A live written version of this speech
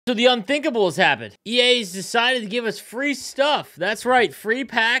So the unthinkable has happened. EA's decided to give us free stuff. That's right, free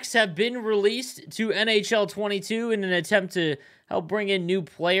packs have been released to NHL 22 in an attempt to help bring in new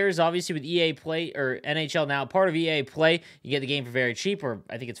players. Obviously with EA Play, or NHL Now, part of EA Play, you get the game for very cheap, or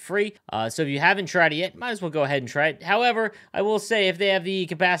I think it's free. So if you haven't tried it yet, might as well go ahead and try it. However, I will say, if they have the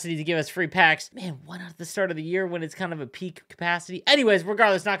capacity to give us free packs, man, why not at the start of the year when it's kind of a peak capacity? Anyways,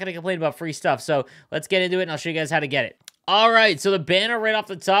 regardless, not going to complain about free stuff. So let's get into it, and I'll show you guys how to get it. All right, so the banner right off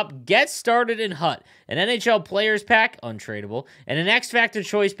the top, get started in HUT. An NHL Players Pack, untradeable, and an X Factor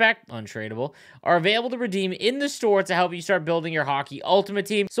Choice Pack, untradeable, are available to redeem in the store to help you start building your hockey ultimate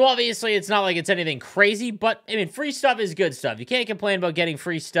team. So obviously, it's not like it's anything crazy, but I mean, free stuff is good stuff. You can't complain about getting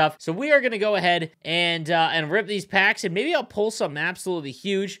free stuff. So we are going to go ahead and rip these packs, and maybe I'll pull something absolutely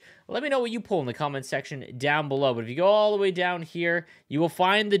huge. Let me know what you pull in the comment section down below. But if you go all the way down here, you will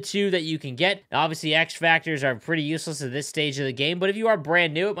find the two that you can get. Now, obviously, X Factors are pretty useless at this stage of the game, but if you are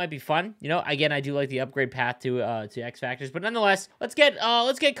brand new, it might be fun. You know, again, I do like the upgrade path to X Factors, but nonetheless, let's get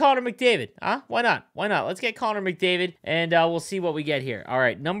Connor McDavid. Huh? Why not? Why not? Let's get Connor McDavid, and we'll see what we get here. All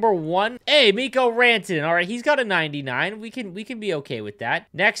right, number 1. Hey, Mikko Rantanen. All right, he's got a 99. We can be okay with that.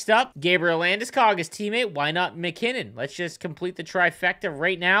 Next up, Gabriel Landeskog, his teammate. Why not McKinnon? Let's just complete the trifecta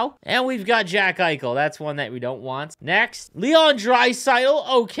right now. And we've got Jack Eichel. That's one that we don't want. Next, Leon Draisaitl.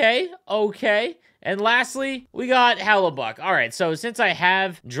 Okay. And lastly, we got Hellebuck. All right, so since I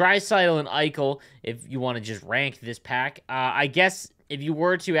have Draisaitl and Eichel, if you want to just rank this pack, I guess if you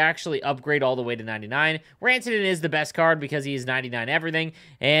were to actually upgrade all the way to 99, Rantanen is the best card because he is 99 everything.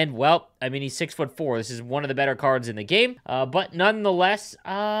 And, well, I mean, he's 6'4". This is one of the better cards in the game. But nonetheless,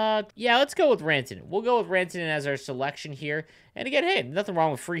 yeah, let's go with Rantanen. We'll go with Rantanen as our selection here. And again, hey, nothing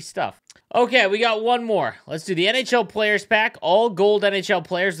wrong with free stuff. Okay, we got one more. Let's do the NHL Players Pack. All gold NHL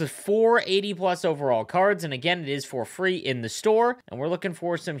players with 4 80+ overall cards. And again, it is for free in the store. And we're looking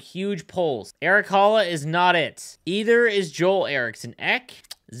for some huge pulls. Erik Haula is not it. Either is Joel Eriksson Ek,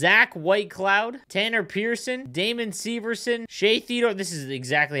 Zach Whitecloud, Tanner Pearson, Damon Severson, Shea Theodore. This is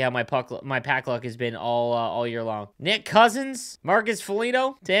exactly how my pack luck has been all year long. Nick Cousins, Marcus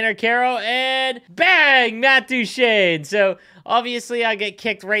Foligno, Tanner Caro, and bang, Matt Duchene. So obviously I get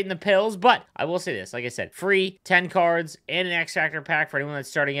kicked right in the pills, but I will say this, like I said, free 10 cards and an X Factor pack for anyone that's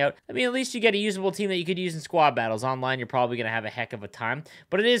starting out. I mean, at least you get a usable team that you could use in squad battles. Online, you're probably going to have a heck of a time,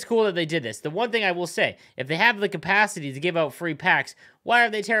 but it is cool that they did this. The one thing I will say, if they have the capacity to give out free packs, why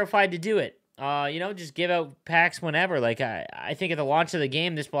are they terrified to do it? You know, just give out packs whenever. Like, I think at the launch of the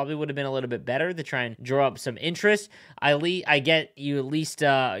game, this probably would have been a little bit better to try and draw up some interest. I get you at least,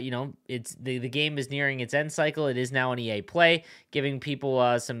 you know, it's the game is nearing its end cycle. It is now an EA Play, giving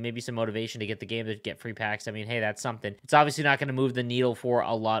people maybe some motivation to get the game to get free packs. I mean, hey, that's something. It's obviously not going to move the needle for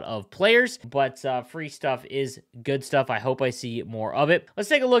a lot of players, but free stuff is good stuff. I hope I see more of it. Let's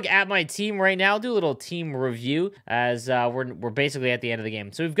take a look at my team right now. Do a little team review as we're basically at the end of the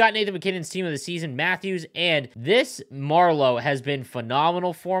game. So we've got Nathan MacKinnon's team of the season, Matthews, and this Marleau has been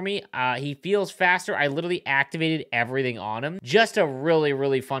phenomenal for me. He feels faster. I literally activated everything on him. Just a really,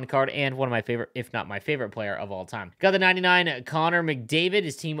 really fun card and one of my favorite, if not my favorite player of all time. Got the 99 Connor McDavid,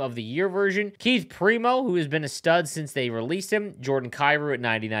 his team of the year version. Keith Primo, who has been a stud since they released him. Jordan Kyrou at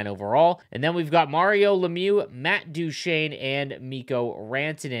 99 overall. And then we've got Mario Lemieux, Matt Duchene, and Mikko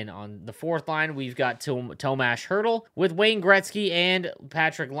Rantanen. On the fourth line, we've got Tomas Hertl with Wayne Gretzky and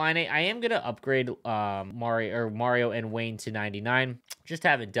Patrick Laine. I am going to upgrade Mario and Wayne to 99. Just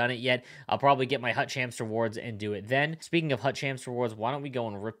haven't done it yet. I'll probably get my Hut Champs rewards and do it then. Speaking of Hut Champs rewards, why don't we go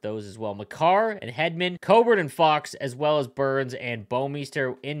and rip those as well? Makar and Hedman, Coburn and Fox, as well as Burns and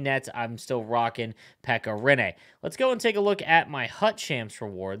Bouwmeester. In nets, I'm still rocking Pekka Rinne. Let's go and take a look at my Hut Champs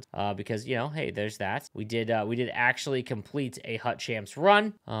rewards because, you know, hey, there's that. We did actually complete a Hut Champs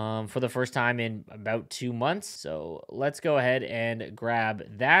run for the first time in about 2 months. So let's go ahead and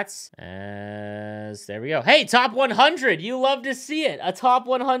grab that. There we go. Hey, top 100. You love to see it. A top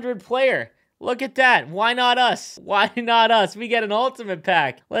 100 player. Look at that. Why not us? Why not us? We get an ultimate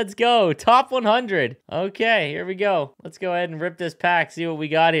pack. Let's go. Top 100. Okay, here we go. Let's go ahead and rip this pack. See what we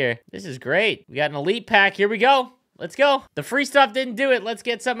got here. This is great. We got an elite pack. Here we go. Let's go. The free stuff didn't do it. Let's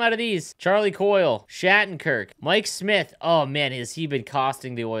get something out of these. Charlie Coyle, Shattenkirk, Mike Smith. Oh, man, has he been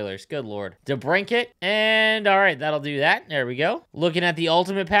costing the Oilers. Good Lord. DeBrincat. And, all right, that'll do that. There we go. Looking at the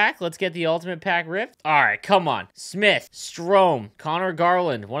ultimate pack. Let's get the ultimate pack ripped. All right, come on. Smith, Strome, Connor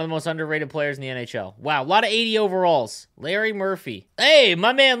Garland, one of the most underrated players in the NHL. Wow, a lot of 80 overalls. Larry Murphy. Hey,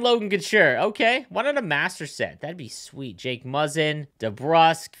 my man Logan Couture. Okay, why not a master set? That'd be sweet. Jake Muzzin,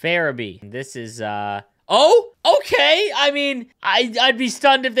 DeBrusk, Farabee. This is, Oh, okay. I mean, I'd be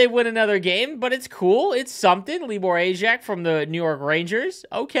stunned if they win another game, but it's cool. It's something. Libor Ajak from the New York Rangers.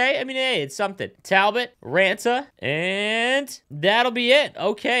 Okay, I mean, hey, it's something. Talbot, Ranta, and that'll be it.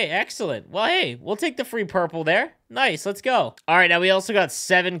 Okay, excellent. Well, hey, we'll take the free purple there. Nice, let's go. All right, now we also got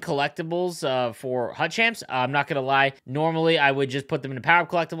 7 collectibles for Hut Champs. I'm not gonna lie, normally I would just put them into Power Up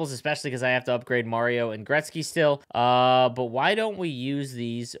collectibles, especially because I have to upgrade Mario and Gretzky still. But why don't we use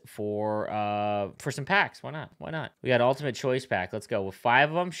these for some packs? Why not? Why not? We got Ultimate Choice Pack. Let's go with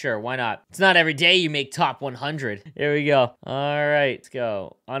 5 of them. Sure, why not? It's not every day you make top 100. Here we go. All right, let's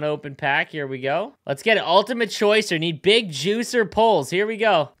go. Unopened pack. Here we go. Let's get it. Ultimate Choicer. Need big juicer pulls. Here we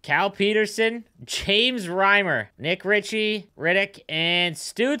go. Cal Peterson, James Reimer, Nick Riddick, and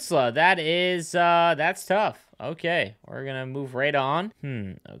Stützle. That is, that's tough. Okay, we're gonna move right on.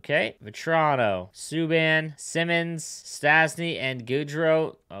 Okay. Vetrano, Subban, Simmons, Stasny, and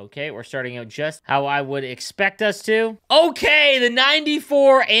Goudreau. Okay, we're starting out just how I would expect us to. Okay, the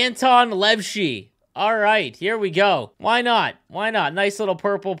 94 Anton Levshi. All right, here we go. Why not? Why not? Nice little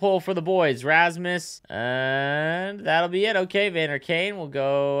purple pull for the boys. Rasmus, and that'll be it. Okay, Vander Kane will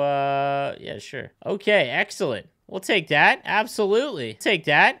go, yeah, sure. Okay, excellent. We'll take that. Absolutely. Take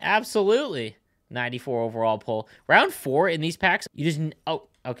that. Absolutely. 94 overall pull. Round 4 in these packs, you just... Oh,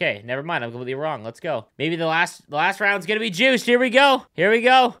 okay. Never mind. I'm completely wrong. Let's go. Maybe the last round's going to be juiced. Here we go. Here we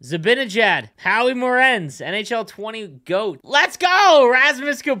go. Zabinajad. Howie Morenz. NHL 20 GOAT. Let's go!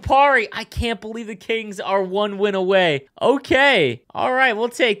 Rasmus Kupari. I can't believe the Kings are 1 win away. Okay. All right. We'll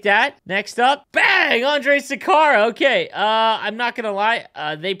take that. Next up. Bang! Andre Sakara. Okay. I'm not going to lie.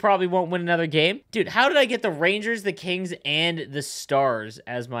 They probably won't win another game. Dude, how did I get the Rangers, the Kings, and the Stars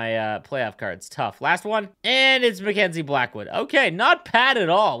as my playoff cards? Tough. Last one. And it's Mackenzie Blackwood. Okay. Not bad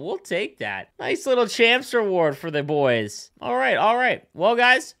at all. We'll take that. Nice little champs reward for the boys. All right. All right. Well,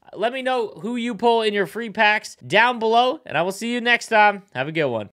 guys, let me know who you pull in your free packs down below, and I will see you next time. Have a good one.